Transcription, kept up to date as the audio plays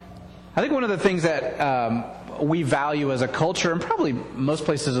I think one of the things that we value as a culture, and probably most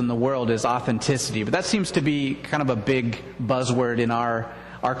places in the world, is authenticity. But that seems to be kind of a big buzzword in our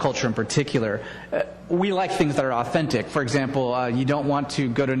culture in particular. We like things that are authentic. For example, you don't want to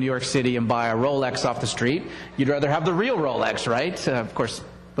go to New York City and buy a Rolex off the street. You'd rather have the real Rolex, right? Of course,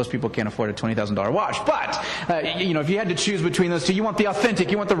 those people can't afford a $20,000 watch. But, if you had to choose between those two, you want the authentic,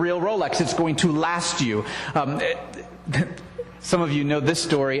 you want the real Rolex. It's going to last you. Some of you know this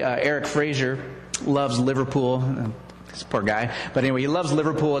story. Eric Fraser loves Liverpool. This poor guy. But anyway, he loves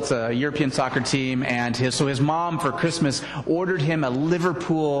Liverpool. It's a European soccer team. And his mom, for Christmas, ordered him a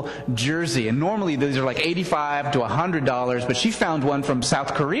Liverpool jersey. And normally these are like $85 to $100. But she found one from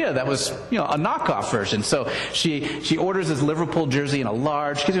South Korea that was, a knockoff version. So she orders his Liverpool jersey in a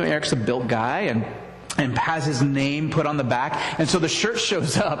large, because Eric's a built guy, and has his name put on the back. And so the shirt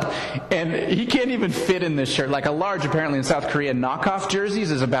shows up, and he can't even fit in this shirt. Like a large, apparently in South Korea, knockoff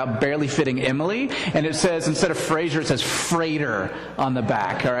jerseys is about barely fitting Emily. And it says, instead of Fraser, it says Freighter on the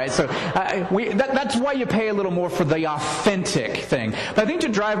back. All right, so that's why you pay a little more for the authentic thing. But I think to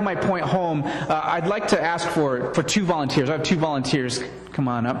drive my point home, I'd like to ask for 2 volunteers. I have 2 volunteers. Come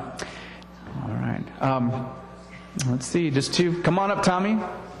on up. All right. Let's see, just 2. Come on up, Tommy.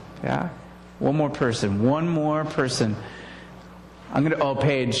 Yeah. One more person.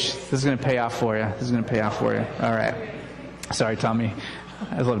 Paige, this is going to pay off for you. All right. Sorry, Tommy.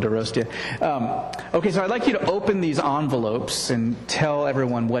 I'd love to roast you. Okay, so I'd like you to open these envelopes and tell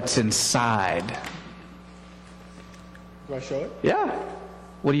everyone what's inside. Do I show it? Yeah.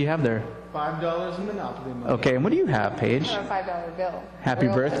 What do you have there? $5 in Monopoly money. Okay, and what do you have, Paige? A $5 bill. Happy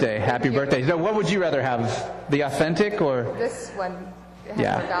birthday. So what would you rather have? The authentic or? This one. Has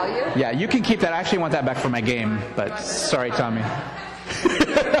more value? Yeah, you can keep that. I actually want that back for my game, but sorry, Tommy.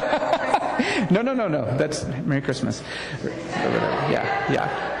 No. That's Merry Christmas. Yeah.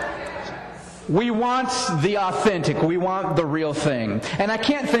 We want the authentic. We want the real thing. And I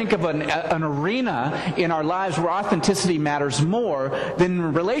can't think of an arena in our lives where authenticity matters more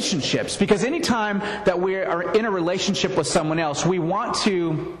than relationships. Because anytime that we are in a relationship with someone else, we want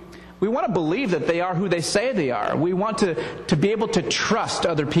to believe that they are who they say they are. We want to be able to trust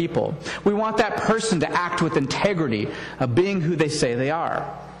other people. We want that person to act with integrity of being who they say they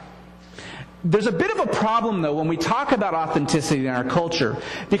are. There's a bit of a problem, though, when we talk about authenticity in our culture,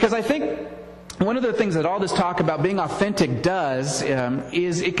 because I think one of the things that all this talk about being authentic does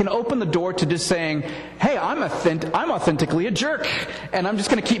is it can open the door to just saying, hey, I'm authentically a jerk, and I'm just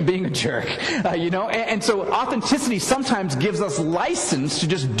going to keep being a jerk, And so authenticity sometimes gives us license to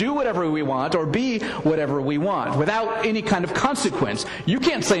just do whatever we want or be whatever we want without any kind of consequence. You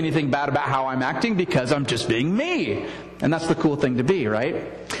can't say anything bad about how I'm acting because I'm just being me. And that's the cool thing to be, right?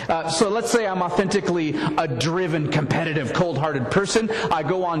 So let's say I'm authentically a driven, competitive, cold-hearted person. I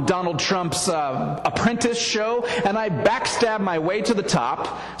go on Donald Trump's Apprentice show, and I backstab my way to the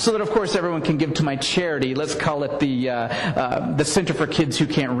top so that, of course, everyone can give to my charity. Let's call it the Center for Kids Who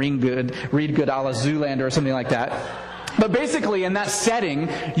Can't Read Good a la Zoolander or something like that. But basically, in that setting,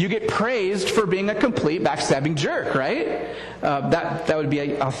 you get praised for being a complete backstabbing jerk, right? That would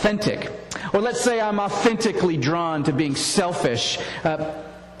be authentic. Or let's say I'm authentically drawn to being selfish.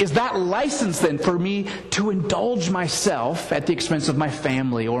 Is that license then for me to indulge myself at the expense of my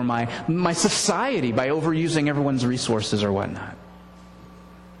family or my society by overusing everyone's resources or whatnot?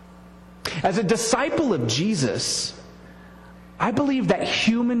 As a disciple of Jesus, I believe that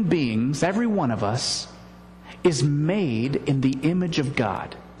human beings, every one of us, is made in the image of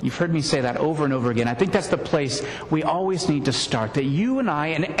God. You've heard me say that over and over again. I think that's the place we always need to start. That you and I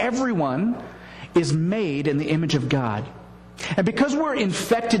and everyone is made in the image of God. And because we're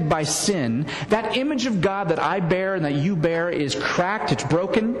infected by sin, that image of God that I bear and that you bear is cracked, it's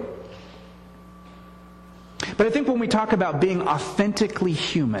broken. But I think when we talk about being authentically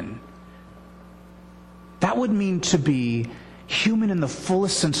human, that would mean to be human in the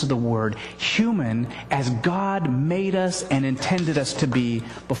fullest sense of the word, human as God made us and intended us to be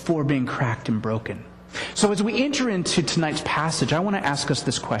before being cracked and broken. So as we enter into tonight's passage, I want to ask us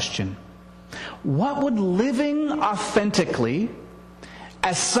this question. What would living authentically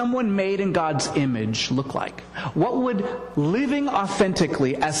as someone made in God's image look like? What would living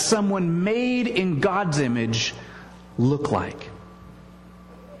authentically as someone made in God's image look like?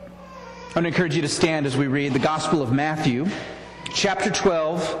 I want to encourage you to stand as we read the Gospel of Matthew, chapter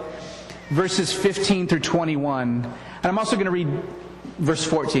 12, verses 15 through 21. And I'm also going to read verse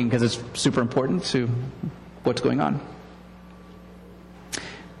 14 because it's super important to what's going on.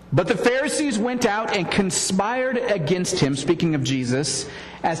 But the Pharisees went out and conspired against him, speaking of Jesus,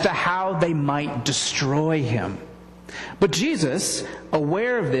 as to how they might destroy him. But Jesus,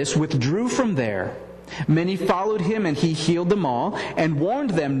 aware of this, withdrew from there. Many followed him, and he healed them all, and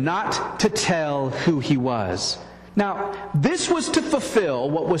warned them not to tell who he was. Now, this was to fulfill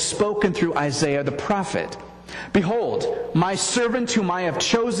what was spoken through Isaiah the prophet. Behold, my servant whom I have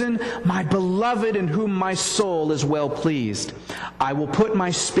chosen, my beloved in whom my soul is well pleased. I will put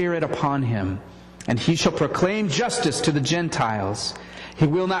my spirit upon him, and he shall proclaim justice to the Gentiles. He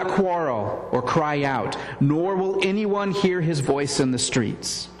will not quarrel or cry out, nor will anyone hear his voice in the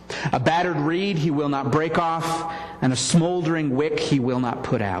streets. A battered reed he will not break off, and a smoldering wick he will not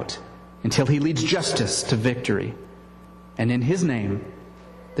put out, until he leads justice to victory. And in his name,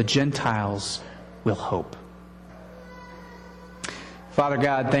 the Gentiles will hope. Father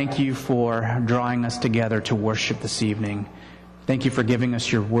God, thank you for drawing us together to worship this evening. Thank you for giving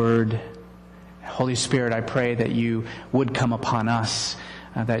us your word. Holy Spirit, I pray that you would come upon us,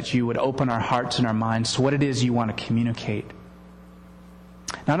 that you would open our hearts and our minds to what it is you want to communicate.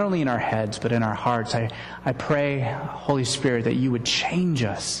 Not only in our heads, but in our hearts. I pray, Holy Spirit, that you would change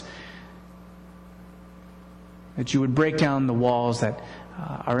us. That you would break down the walls that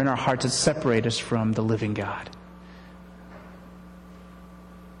are in our hearts that separate us from the living God.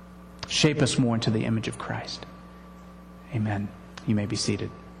 Shape us more into the image of Christ. Amen. You may be seated.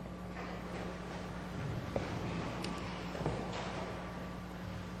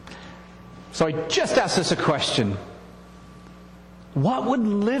 So I just asked us a question. What would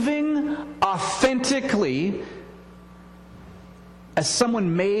living authentically as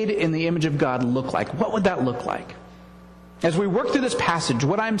someone made in the image of God look like? What would that look like? As we work through this passage,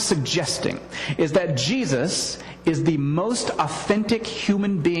 what I'm suggesting is that Jesus is the most authentic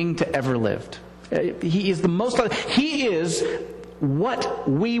human being to ever lived. He is what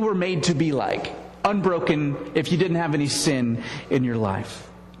we were made to be like, unbroken if you didn't have any sin in your life.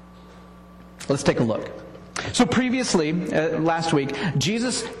 Let's take a look. So previously, last week,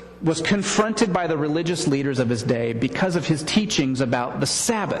 Jesus was confronted by the religious leaders of his day because of his teachings about the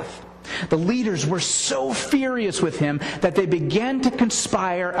Sabbath. The leaders were so furious with him that they began to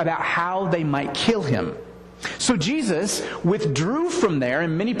conspire about how they might kill him. So Jesus withdrew from there,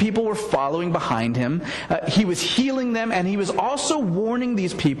 and many people were following behind him. He was healing them, and he was also warning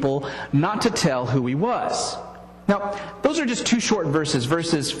these people not to tell who he was. Now, those are just two short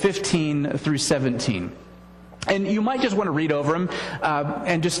verses 15 through 17. And you might just want to read over them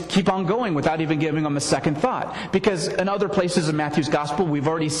and just keep on going without even giving them a second thought. Because in other places in Matthew's Gospel, we've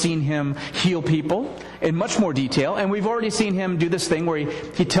already seen him heal people in much more detail. And we've already seen him do this thing where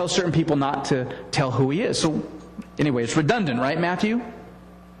he tells certain people not to tell who he is. So anyway, it's redundant, right, Matthew?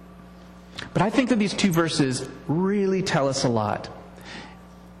 But I think that these two verses really tell us a lot.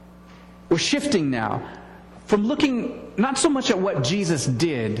 We're shifting now from looking not so much at what Jesus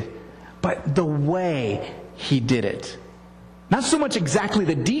did, but the way he did it. Not so much exactly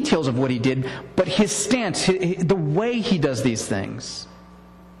the details of what he did, but his stance, the way he does these things.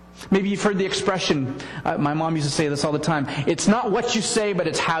 Maybe you've heard the expression, my mom used to say this all the time, it's not what you say, but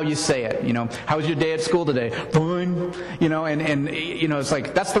it's how you say it. You know, how was your day at school today? Fine. You know, and it's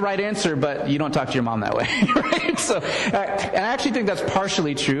like, that's the right answer, but you don't talk to your mom that way. Right? So, and I actually think that's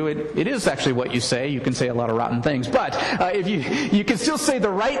partially true. It is actually what you say. You can say a lot of rotten things, but if you can still say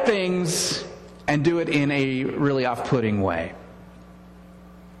the right things and do it in a really off-putting way.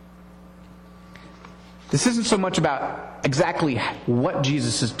 This isn't so much about exactly what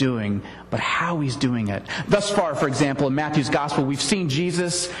Jesus is doing, but how he's doing it. Thus far, for example, in Matthew's Gospel, we've seen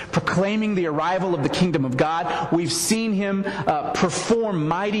Jesus proclaiming the arrival of the kingdom of God. We've seen him perform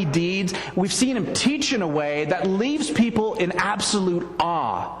mighty deeds. We've seen him teach in a way that leaves people in absolute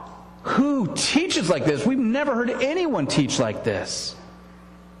awe. Who teaches like this? We've never heard anyone teach like this.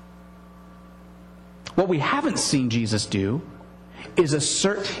 What we haven't seen Jesus do is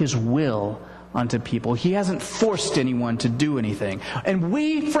assert his will unto people. He hasn't forced anyone to do anything. And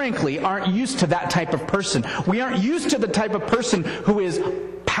we, frankly, aren't used to that type of person. We aren't used to the type of person who is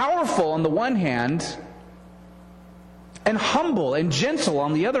powerful on the one hand and humble and gentle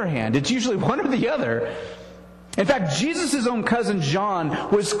on the other hand. It's usually one or the other. In fact, Jesus' own cousin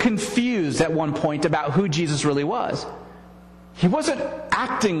John was confused at one point about who Jesus really was. He wasn't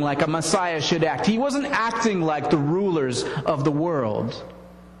acting like a Messiah should act. He wasn't acting like the rulers of the world.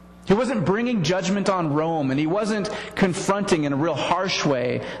 He wasn't bringing judgment on Rome, and he wasn't confronting in a real harsh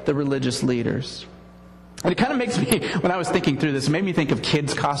way the religious leaders. And it kind of makes me, when I was thinking through this, it made me think of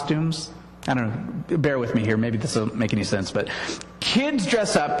kids' costumes. I don't know, bear with me here, maybe this will make any sense, but kids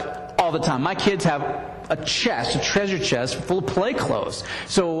dress up all the time. My kids have a treasure chest full of play clothes.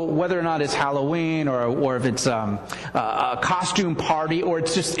 So whether or not it's Halloween or if it's a costume party or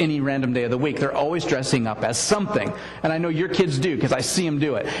it's just any random day of the week, they're always dressing up as something. And I know your kids do because I see them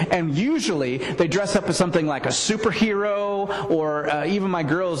do it. And usually they dress up as something like a superhero, or even my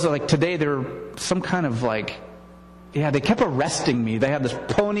girls, like today, they're some kind of they kept arresting me. They had this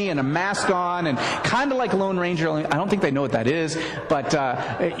pony and a mask on and kind of like Lone Ranger. I don't think they know what that is. But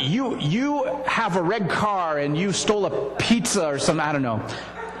you have a red car and you stole a pizza or something. I don't know.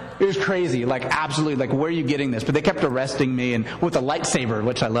 It was crazy. Absolutely. Where are you getting this? But they kept arresting me and with a lightsaber,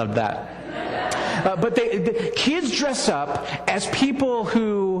 which I loved that. But the kids dress up as people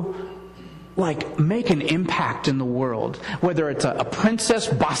who make an impact in the world, whether it's a princess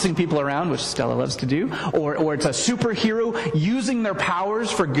bossing people around, which Stella loves to do, or it's a superhero using their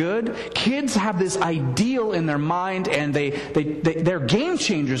powers for good. Kids have this ideal in their mind, and they're game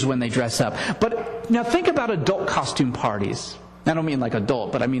changers when they dress up. But now think about adult costume parties. I don't mean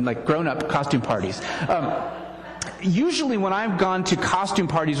adult, but I mean grown-up costume parties. Usually when I've gone to costume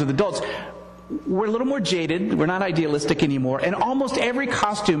parties with adults, we're a little more jaded. We're not idealistic anymore. And almost every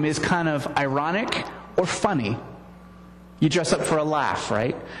costume is kind of ironic or funny. You dress up for a laugh,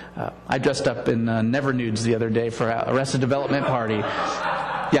 right? I dressed up in Never Nudes the other day for a Arrested Development party.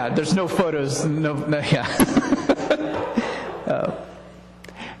 Yeah, there's no photos. Yeah.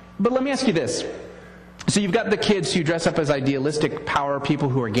 But let me ask you this. So you've got the kids who dress up as idealistic power people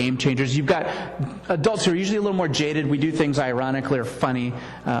who are game changers. You've got adults who are usually a little more jaded. We do things ironically or funny.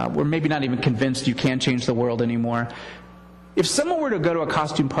 We're maybe not even convinced you can change the world anymore. If someone were to go to a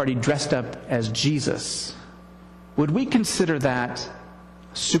costume party dressed up as Jesus, would we consider that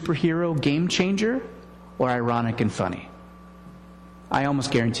superhero game changer or ironic and funny? I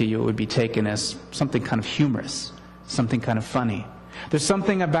almost guarantee you it would be taken as something kind of humorous, something kind of funny. There's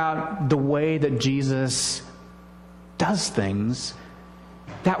something about the way that Jesus does things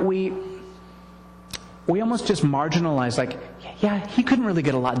that we almost just marginalize. He couldn't really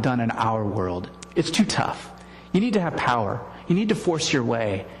get a lot done in our world. It's too tough. You need to have power. You need to force your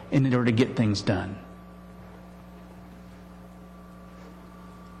way in order to get things done.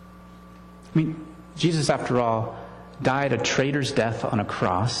 I mean, Jesus, after all, died a traitor's death on a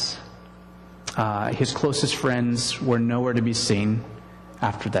cross. His closest friends were nowhere to be seen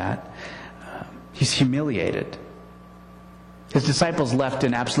after that. He's humiliated. His disciples left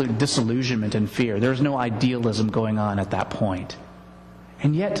in absolute disillusionment and fear. There's no idealism going on at that point.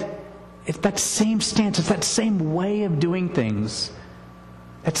 And yet, it's that same stance, it's that same way of doing things.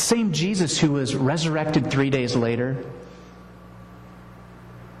 That same Jesus who was resurrected 3 days later,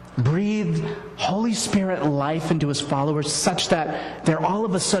 breathed Holy Spirit life into his followers such that they're all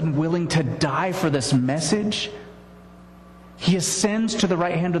of a sudden willing to die for this message. He ascends to the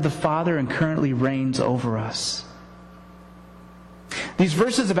right hand of the Father and currently reigns over us. These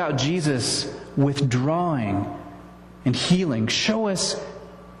verses about Jesus withdrawing and healing show us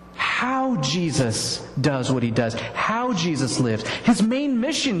how Jesus does what he does, how Jesus lives. His main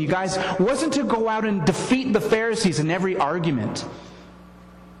mission, you guys, wasn't to go out and defeat the Pharisees in every argument,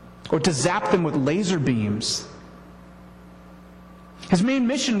 or to zap them with laser beams. His main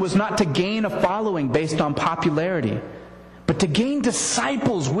mission was not to gain a following based on popularity, but to gain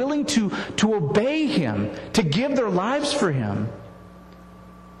disciples willing to obey him, to give their lives for him.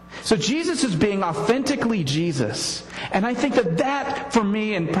 So Jesus is being authentically Jesus. And I think that for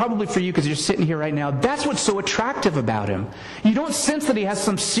me, and probably for you because you're sitting here right now, that's what's so attractive about him. You don't sense that he has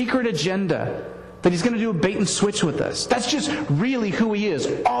some secret agenda, that he's going to do a bait and switch with us. That's just really who he is,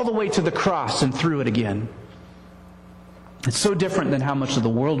 all the way to the cross and through it again. It's so different than how much of the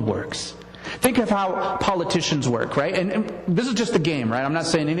world works. Think of how politicians work, right? And this is just a game, right? I'm not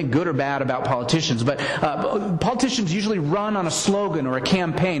saying anything good or bad about politicians, but politicians usually run on a slogan or a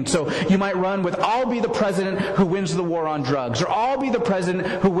campaign. So you might run with, I'll be the president who wins the war on drugs, or I'll be the president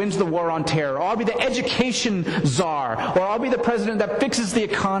who wins the war on terror, or I'll be the education czar, or I'll be the president that fixes the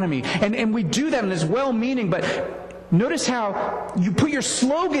economy. And we do that and it's well-meaning, but notice how you put your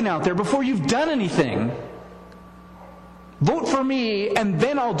slogan out there before you've done anything. Vote for me, and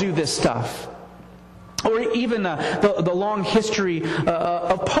then I'll do this stuff. Or even the long history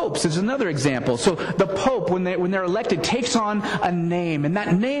of popes is another example. So the pope, when they're elected, takes on a name, and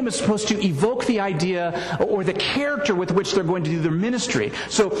that name is supposed to evoke the idea or the character with which they're going to do their ministry.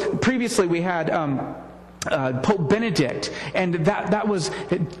 So previously we had Pope Benedict, and that was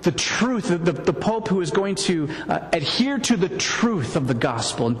the truth, the Pope who is going to adhere to the truth of the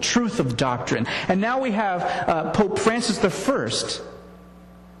gospel and truth of doctrine. And now we have Pope Francis I.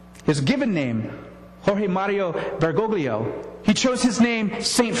 His given name, Jorge Mario Bergoglio, He chose his name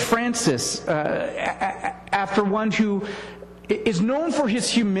St. Francis after one who is known for his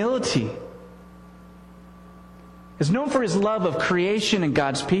humility, is known for his love of creation and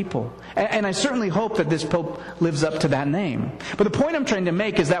God's people. And I certainly hope that this pope lives up to that name. But the point I'm trying to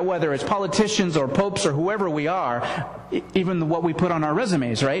make is that whether it's politicians or popes or whoever we are, even what we put on our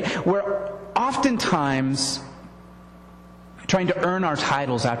resumes, right? We're oftentimes trying to earn our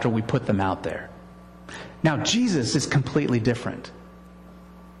titles after we put them out there. Now, Jesus is completely different.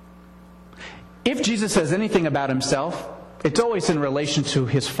 If Jesus says anything about himself, it's always in relation to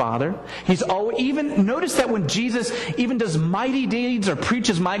his Father. He's always, even notice that when Jesus even does mighty deeds or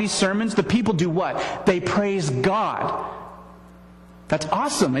preaches mighty sermons, the people do what? They praise God. That's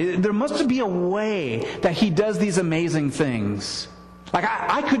awesome. There must be a way that he does these amazing things. Like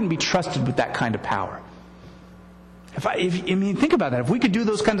I couldn't be trusted with that kind of power. Think about that. If we could do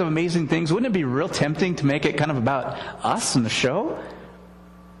those kinds of amazing things, wouldn't it be real tempting to make it kind of about us and the show?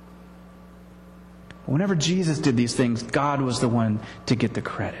 Whenever Jesus did these things, God was the one to get the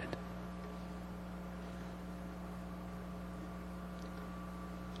credit.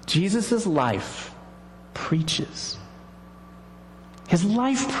 Jesus' life preaches. His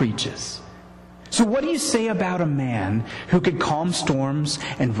life preaches. So what do you say about a man who could calm storms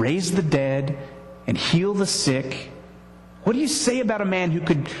and raise the dead and heal the sick? What do you say about a man who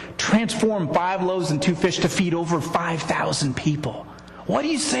could transform 5 loaves and 2 fish to feed over 5,000 people? What do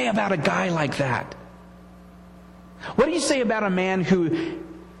you say about a guy like that? What do you say about a man who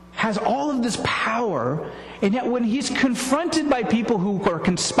has all of this power, and yet when he's confronted by people who are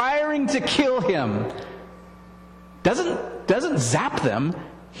conspiring to kill him, doesn't zap them,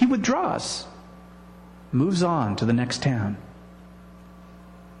 he withdraws, moves on to the next town?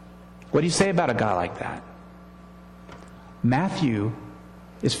 What do you say about a guy like that? Matthew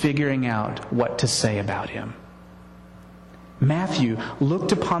is figuring out what to say about him. Matthew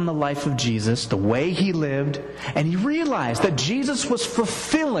looked upon the life of Jesus, the way he lived, and he realized that Jesus was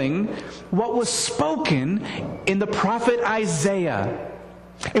fulfilling what was spoken in the prophet Isaiah.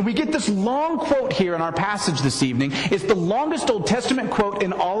 And we get this long quote here in our passage this evening. It's the longest Old Testament quote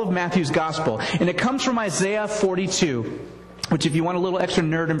in all of Matthew's gospel. And it comes from Isaiah 42. Which, if you want a little extra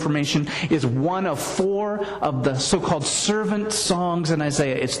nerd information, is one of 4 of the so-called servant songs in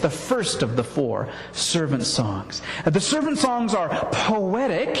Isaiah. It's the first of the 4 servant songs. The servant songs are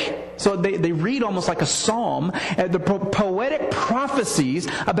poetic, so they read almost like a psalm. The poetic prophecies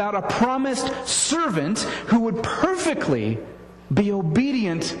about a promised servant who would perfectly be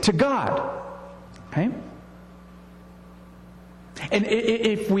obedient to God. Okay? And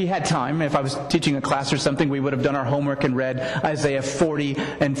if we had time, if I was teaching a class or something, we would have done our homework and read Isaiah 40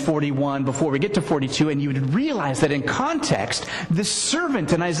 and 41 before we get to 42, and you would realize that in context, this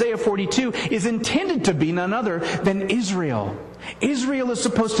servant in Isaiah 42 is intended to be none other than Israel. Israel is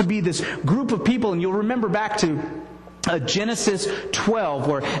supposed to be this group of people, and you'll remember back to Genesis 12,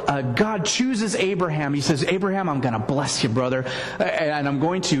 where God chooses Abraham. He says, Abraham, I'm going to bless you, brother, and I'm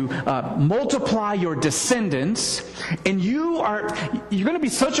going to multiply your descendants, and you're going to be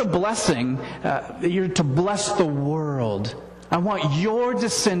such a blessing that you're to bless the world. I want your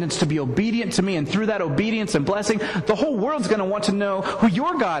descendants to be obedient to me, and through that obedience and blessing, the whole world's going to want to know who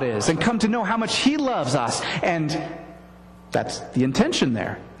your God is and come to know how much He loves us. And that's the intention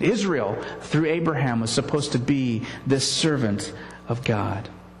there. Israel, through Abraham, was supposed to be this servant of God.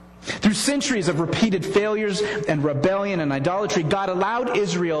 Through centuries of repeated failures and rebellion and idolatry, God allowed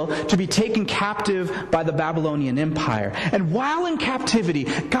Israel to be taken captive by the Babylonian Empire. And while in captivity,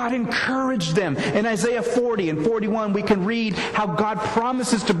 God encouraged them. In Isaiah 40 and 41, we can read how God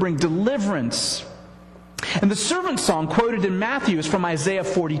promises to bring deliverance. And the servant song quoted in Matthew is from Isaiah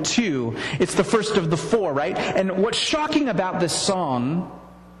 42. It's the first of the 4, right? And what's shocking about this song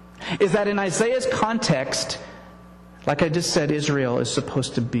is that in Isaiah's context, like I just said, Israel is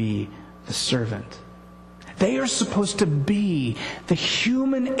supposed to be the servant. They are supposed to be the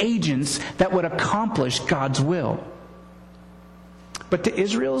human agents that would accomplish God's will. But to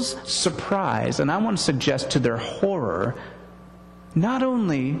Israel's surprise, and I want to suggest to their horror, not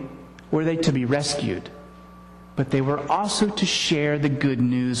only were they to be rescued, but they were also to share the good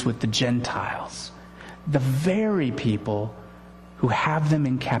news with the Gentiles, the very people who have them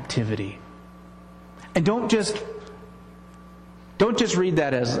in captivity. And don't just read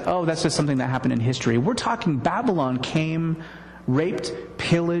that as, oh, that's just something that happened in history. We're talking Babylon came, raped,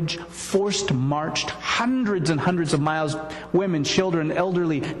 pillaged, forced marched hundreds and hundreds of miles. Women, children,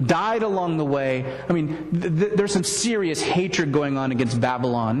 elderly died along the way. I mean, there's some serious hatred going on against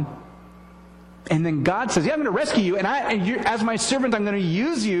Babylon. And then God says, yeah, I'm going to rescue you. And as my servant, I'm going to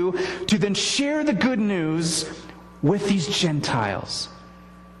use you to then share the good news with these Gentiles.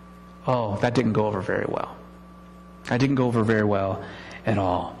 Oh, that didn't go over very well. That didn't go over very well at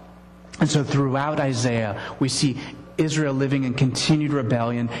all. And so throughout Isaiah, we see Israel living in continued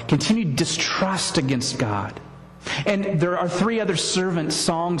rebellion, continued distrust against God. And there are 3 other servant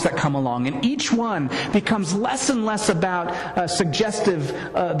songs that come along, and each one becomes less and less about suggestive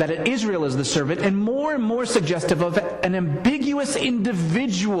that Israel is the servant, and more suggestive of an ambiguous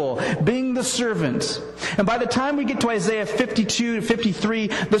individual being the servant. And by the time we get to Isaiah 52 to 53,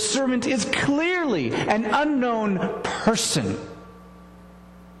 the servant is clearly an unknown person.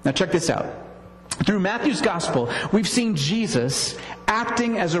 Now check this out. Through Matthew's gospel, we've seen Jesus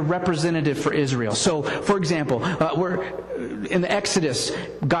acting as a representative for Israel. So, for example, we're in the Exodus,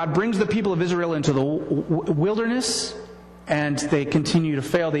 God brings the people of Israel into the wilderness, and they continue to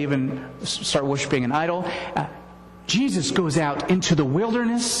fail. They even start worshiping an idol. Jesus goes out into the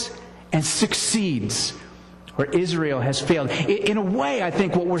wilderness and succeeds where Israel has failed. In a way, I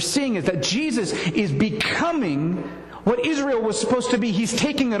think what we're seeing is that Jesus is becoming what Israel was supposed to be. He's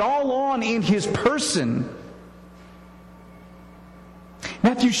taking it all on in his person.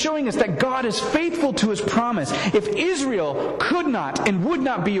 Matthew's showing us that God is faithful to his promise. If Israel could not and would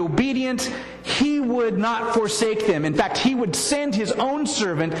not be obedient, he would not forsake them. In fact, he would send his own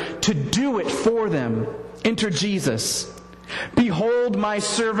servant to do it for them. Enter Jesus. Behold my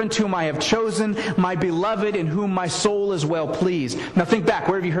servant whom I have chosen, my beloved in whom my soul is well pleased. Now think back,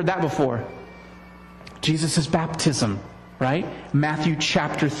 where have you heard that before? Jesus' baptism, right? Matthew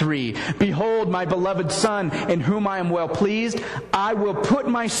chapter 3. Behold my beloved Son, in whom I am well pleased. I will put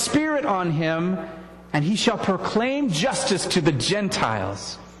my Spirit on him, and he shall proclaim justice to the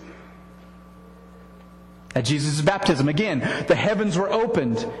Gentiles. At Jesus' baptism, again, the heavens were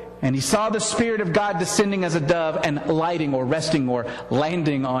opened, and he saw the Spirit of God descending as a dove and lighting or resting or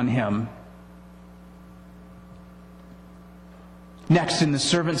landing on him. Next, in the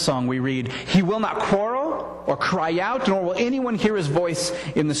servant song, we read, he will not quarrel or cry out, nor will anyone hear his voice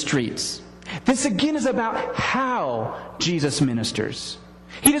in the streets. This again is about how Jesus ministers.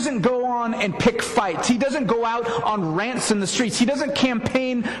 He doesn't go on and pick fights. He doesn't go out on rants in the streets. He doesn't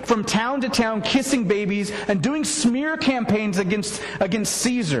campaign from town to town, kissing babies and doing smear campaigns against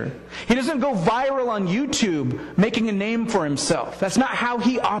Caesar. He doesn't go viral on YouTube, making a name for himself. That's not how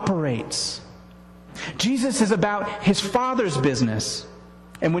he operates. Jesus is about his Father's business.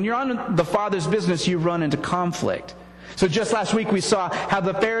 And when you're on the Father's business, you run into conflict. So just last week we saw how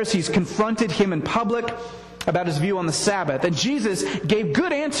the Pharisees confronted him in public about his view on the Sabbath. And Jesus gave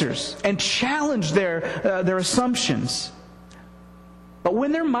good answers and challenged their assumptions. But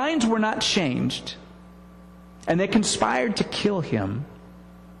when their minds were not changed, and they conspired to kill him,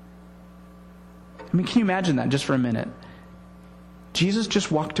 I mean, can you imagine that just for a minute? Jesus just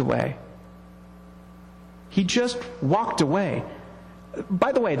walked away. He just walked away.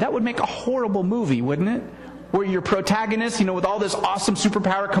 By the way, that would make a horrible movie, wouldn't it? Where your protagonist, with all this awesome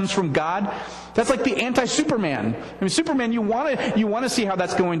superpower comes from God. That's like the anti-Superman. I mean, Superman, you want to see how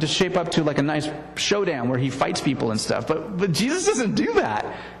that's going to shape up to like a nice showdown where he fights people and stuff. But Jesus doesn't do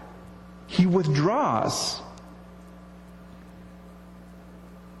that. He withdraws.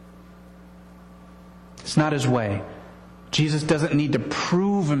 It's not his way. Jesus doesn't need to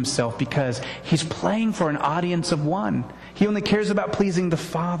prove himself because he's playing for an audience of one. He only cares about pleasing the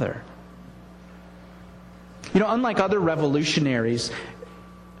Father. Unlike other revolutionaries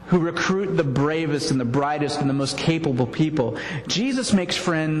who recruit the bravest and the brightest and the most capable people, Jesus makes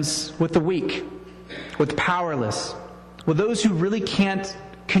friends with the weak, with the powerless, with those who really can't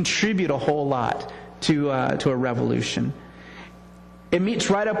contribute a whole lot to a revolution. It meets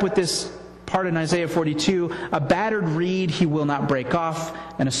right up with this part in Isaiah 42, a battered reed he will not break off,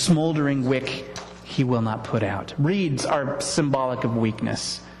 and a smoldering wick he will not put out. Reeds are symbolic of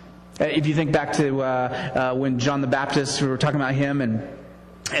weakness. If you think back to when John the Baptist, we were talking about him,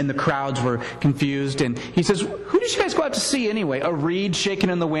 and the crowds were confused, and he says, who did you guys go out to see anyway? A reed shaken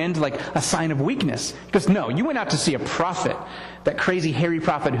in the wind, like a sign of weakness? He goes, no, you went out to see a prophet, that crazy hairy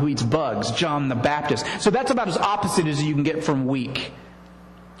prophet who eats bugs, John the Baptist. So that's about as opposite as you can get from weak.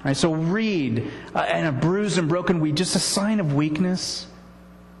 Right, so reed and a bruised and broken reed, just a sign of weakness.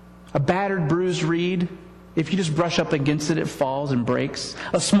 A battered, bruised reed, if you just brush up against it, it falls and breaks.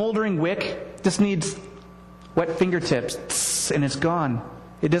 A smoldering wick just needs wet fingertips, and it's gone.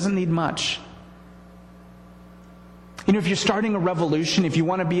 It doesn't need much. If you're starting a revolution, if you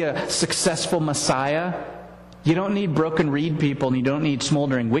want to be a successful Messiah, you don't need broken reed people, and you don't need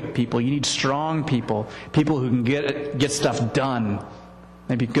smoldering wick people. You need strong people, people who can get stuff done.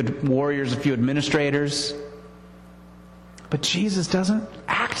 Maybe good warriors, a few administrators. But Jesus doesn't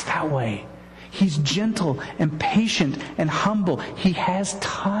act that way. He's gentle and patient and humble. He has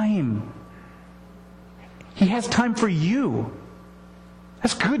time. He has time for you.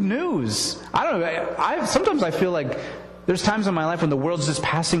 That's good news. I don't know. Sometimes I feel like there's times in my life when the world's just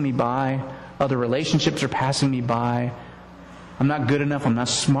passing me by. Other relationships are passing me by. I'm not good enough. I'm not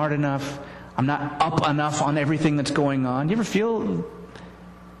smart enough. I'm not up enough on everything that's going on. You ever feel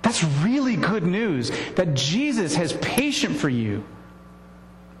that's really good news, that Jesus has patience for you?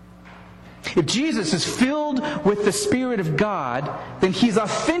 If Jesus is filled with the Spirit of God, then He's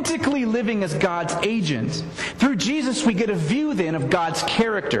authentically living as God's agent. Through Jesus, we get a view then of God's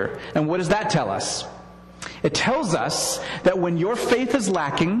character. And what does that tell us? It tells us that when your faith is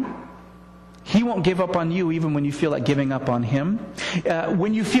lacking, He won't give up on you even when you feel like giving up on Him.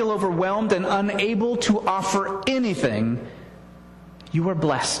 When you feel overwhelmed and unable to offer anything, you are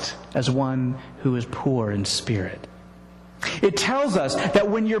blessed as one who is poor in spirit. It tells us that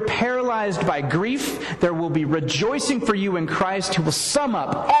when you're paralyzed by grief, there will be rejoicing for you in Christ, who will sum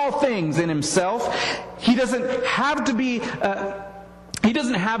up all things in Himself. He doesn't have to be... He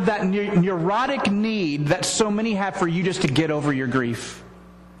doesn't have that neurotic need that so many have for you just to get over your grief.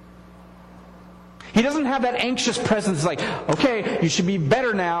 He doesn't have that anxious presence like, okay, you should be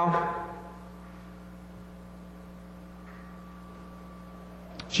better now.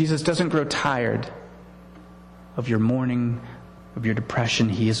 Jesus doesn't grow tired of your mourning, of your depression.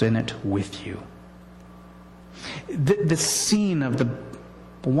 He is in it with you. The scene of the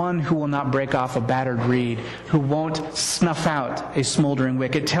one who will not break off a battered reed, who won't snuff out a smoldering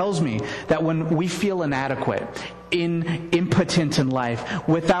wick. It tells me that when we feel inadequate, impotent in life,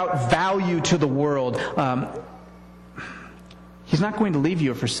 without value to the world, He's not going to leave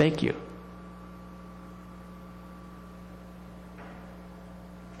you or forsake you.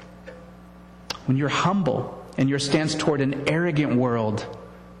 When you're humble in your stance toward an arrogant world,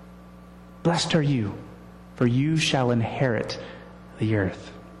 blessed are you, for you shall inherit the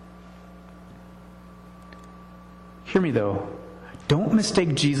earth. Hear me though. Don't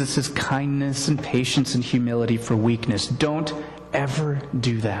mistake Jesus' kindness and patience and humility for weakness. Don't ever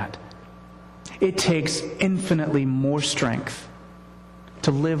do that. It takes infinitely more strength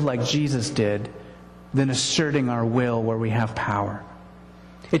to live like Jesus did than asserting our will where we have power.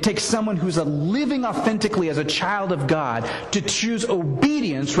 It takes someone who's living authentically as a child of God to choose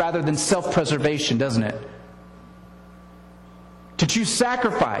obedience rather than self-preservation, doesn't it? To choose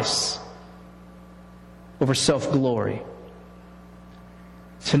sacrifice over self-glory.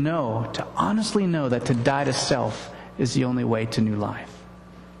 To honestly know that to die to self is the only way to new life.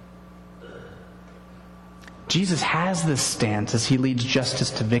 Jesus has this stance as He leads justice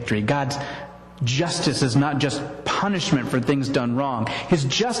to victory. God's justice is not just punishment for things done wrong. His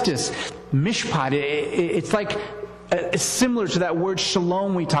justice, mishpat, it's like it's similar to that word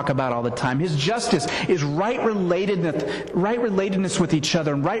shalom we talk about all the time. His justice is right relatedness with each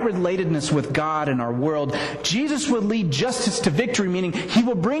other and right relatedness with God and our world. Jesus will lead justice to victory, meaning He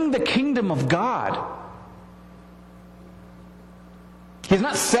will bring the kingdom of God. He's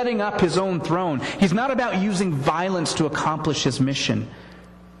not setting up His own throne. He's not about using violence to accomplish His mission.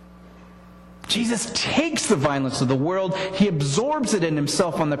 Jesus takes the violence of the world. He absorbs it in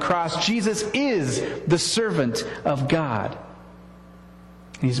Himself on the cross. Jesus is the servant of God.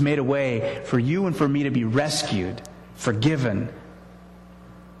 And He's made a way for you and for me to be rescued, forgiven.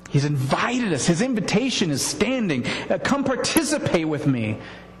 He's invited us. His invitation is standing. Come participate with me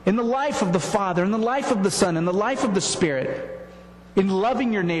in the life of the Father, in the life of the Son, in the life of the Spirit, in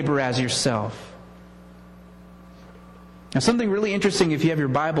loving your neighbor as yourself. Now, something really interesting, if you have your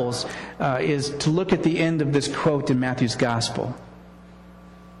Bibles, is to look at the end of this quote in Matthew's Gospel.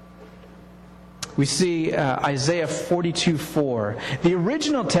 We see Isaiah 42:4. The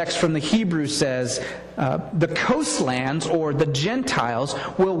original text from the Hebrew says, the coastlands or the Gentiles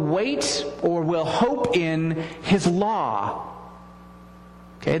will wait or will hope in His law.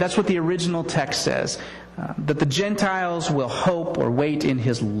 Okay, that's what the original text says. That the Gentiles will hope or wait in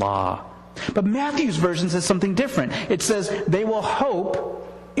His law. But Matthew's version says something different. It says they will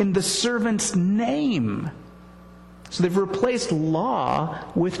hope in the servant's name. So they've replaced law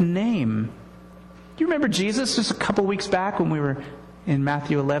with name. Do you remember Jesus just a couple weeks back when we were in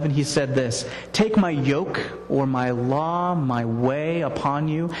Matthew 11? He said this, "Take my yoke or my law, my way upon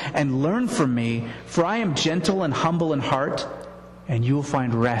you, and learn from me, for I am gentle and humble in heart, and you will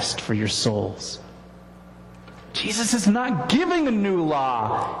find rest for your souls." Jesus is not giving a new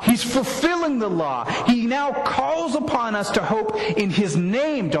law. He's fulfilling the law. He now calls upon us to hope in His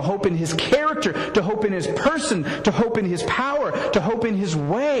name, to hope in His character, to hope in His person, to hope in His power, to hope in His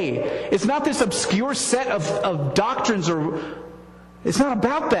way. It's not this obscure set of doctrines or It's not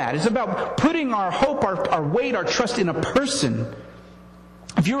about that. It's about putting our hope, our weight, our trust in a person.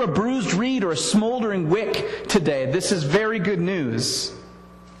 If you're a bruised reed or a smoldering wick today, this is very good news.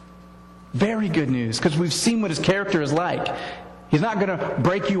 Very good news, because we've seen what his character is like. He's not going to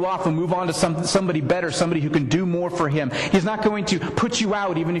break you off and move on to somebody better, somebody who can do more for him. He's not going to put you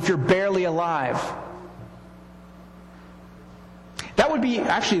out even if you're barely alive. That would be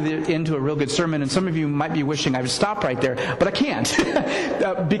actually the end to a real good sermon, and some of you might be wishing I would stop right there, but I can't.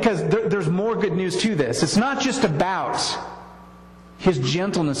 Because there's more good news to this. It's not just about his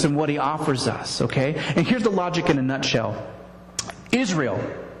gentleness and what he offers us, okay? And here's the logic in a nutshell. Israel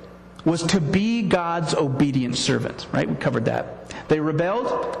was to be God's obedient servant, right? We covered that. They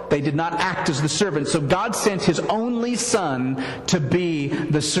rebelled. They did not act as the servant. So God sent his only son to be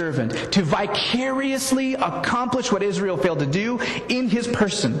the servant, to vicariously accomplish what Israel failed to do in his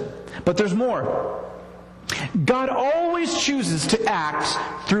person. But there's more. God always chooses to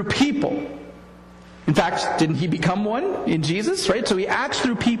act through people. In fact, didn't he become one in Jesus, right? So he acts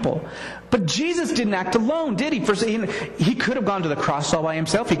through people. But Jesus didn't act alone, did he? First, he could have gone to the cross all by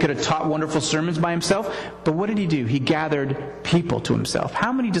himself. He could have taught wonderful sermons by himself. But what did he do? He gathered people to himself.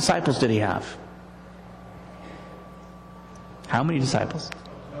 How many disciples did he have? How many disciples?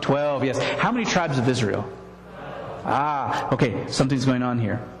 12, yes. How many tribes of Israel? Okay, something's going on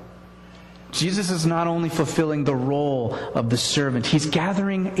here. Jesus is not only fulfilling the role of the servant, he's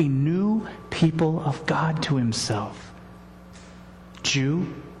gathering a new people of God to himself.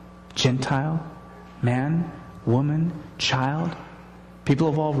 Jew, Gentile, man, woman, child, people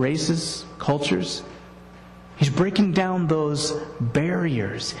of all races, cultures. He's breaking down those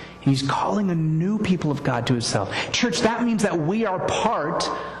barriers. He's calling a new people of God to himself. Church, that means that we are part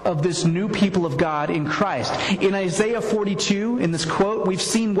of this new people of God in Christ. In Isaiah 42, in this quote, we've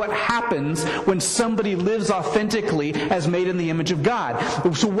seen what happens when somebody lives authentically as made in the image of God.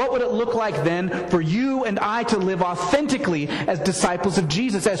 So what would it look like then for you and I to live authentically as disciples of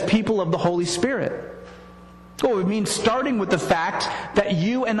Jesus, as people of the Holy Spirit? Oh, it means starting with the fact that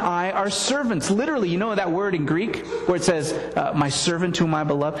you and I are servants. Literally, you know that word in Greek where it says, my servant whom I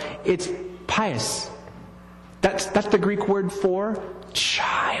beloved? It's pious. That's the Greek word for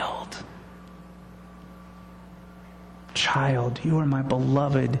child. Child, you are my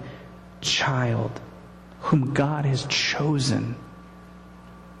beloved child whom God has chosen.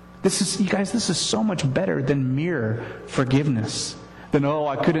 You guys, this is so much better than mere forgiveness. Than,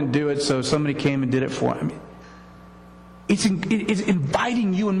 I couldn't do it, so somebody came and did it for me. It's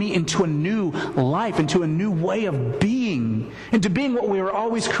inviting you and me into a new life, into a new way of being, into being what we were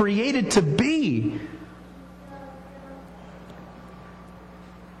always created to be.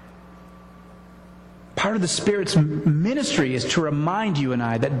 Part of the Spirit's ministry is to remind you and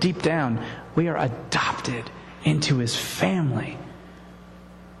I that deep down we are adopted into his family.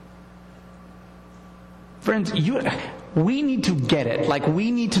 Friends, we need to get it. Like,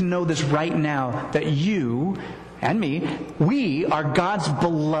 we need to know this right now, that you and me, we are God's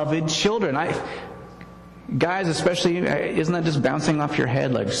beloved children. Guys, especially, isn't that just bouncing off your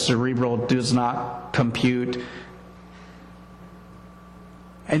head like cerebral does not compute?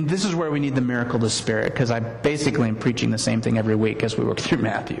 And this is where we need the miracle of the Spirit, because I basically am preaching the same thing every week as we work through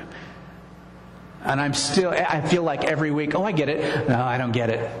Matthew. And I feel like every week, I get it. No, I don't get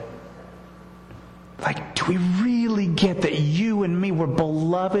it. Like, do we really get that you and me were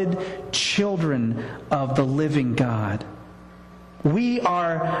beloved children of the living God? We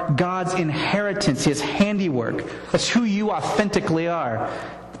are God's inheritance, his handiwork. That's who you authentically are.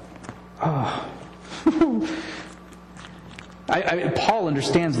 Paul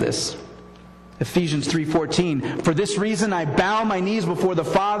understands this. Ephesians 3:14, for this reason I bow my knees before the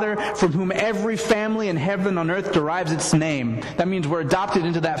Father, from whom every family in heaven and on earth derives its name. That means we're adopted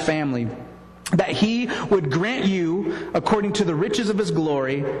into that family. That he would grant you, according to the riches of his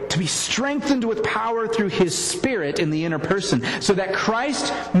glory, to be strengthened with power through his Spirit in the inner person, so that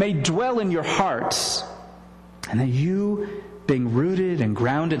Christ may dwell in your hearts, and that you, being rooted and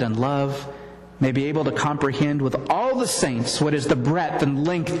grounded in love, may be able to comprehend with all the saints what is the breadth and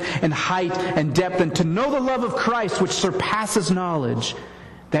length and height and depth, and to know the love of Christ which surpasses knowledge,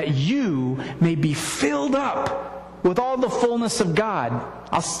 that you may be filled up with all the fullness of God.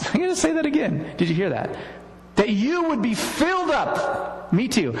 I'm going to say that again. Did you hear that? That you would be filled up, me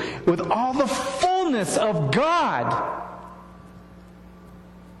too, with all the fullness of God.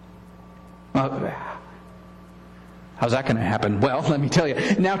 How's that going to happen? Well, let me tell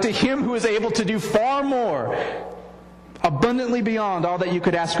you. Now to him who is able to do far more, abundantly beyond all that you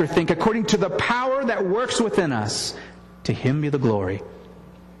could ask or think, according to the power that works within us, to him be the glory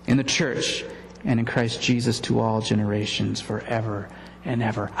in the church and in Christ Jesus to all generations forever and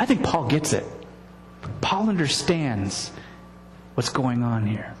ever. I think Paul gets it. Paul understands what's going on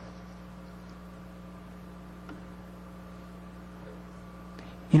here.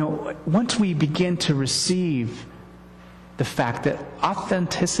 You know, once we begin to receive the fact that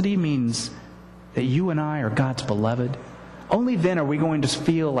authenticity means that you and I are God's beloved, only then are we going to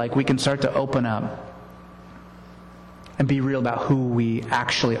feel like we can start to open up and be real about who we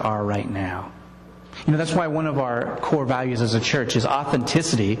actually are right now. You know, that's why one of our core values as a church is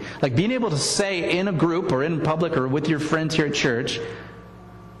authenticity. Like being able to say in a group or in public or with your friends here at church,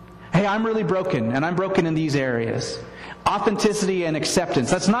 hey, I'm really broken, and I'm broken in these areas. Authenticity and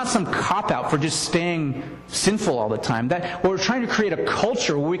acceptance. That's not some cop-out for just staying sinful all the time. That we're trying to create a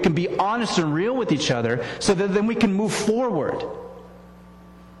culture where we can be honest and real with each other so that then we can move forward.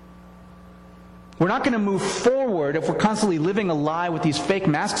 We're not going to move forward if we're constantly living a lie with these fake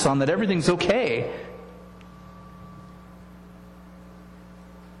masks on that everything's okay.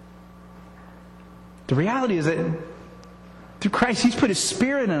 The reality is that through Christ, He's put His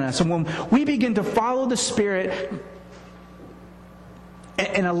Spirit in us. And when we begin to follow the Spirit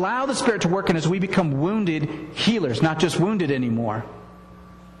and allow the Spirit to work in us, we become wounded healers, not just wounded anymore.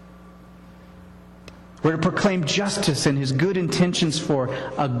 We're to proclaim justice and His good intentions for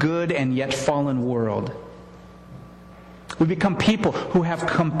a good and yet fallen world. We become people who have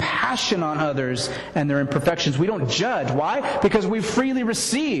compassion on others and their imperfections. We don't judge. Why? Because we've freely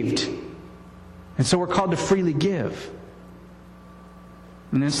received. And so we're called to freely give.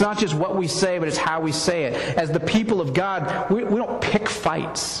 And it's not just what we say, but it's how we say it. As the people of God, we don't pick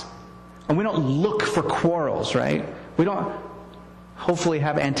fights. And we don't look for quarrels, right? We don't hopefully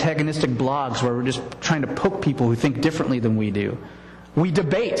have antagonistic blogs where we're just trying to poke people who think differently than we do. We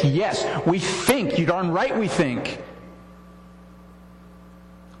debate, yes. We think, you darn right we think.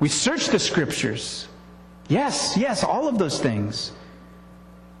 We search the Scriptures. Yes, all of those things.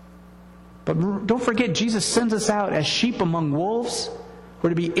 But don't forget, Jesus sends us out as sheep among wolves. We're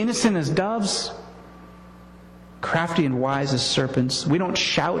to be innocent as doves, crafty and wise as serpents. We don't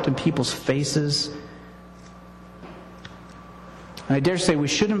shout in people's faces. And I dare say we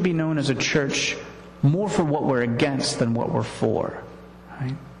shouldn't be known as a church more for what we're against than what we're for.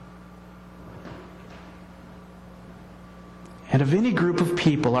 Right? And of any group of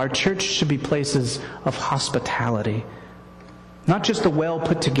people, our church should be places of hospitality. Not just the well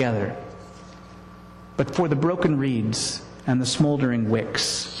put together, but for the broken reeds and the smoldering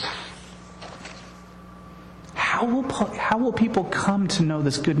wicks. How will people come to know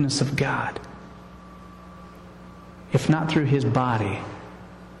this goodness of God? If not through His body,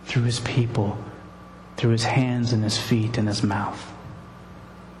 through His people, through His hands and His feet and His mouth.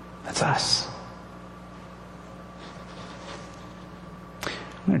 That's us.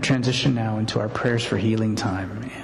 I'm going to transition now into our prayers for healing time.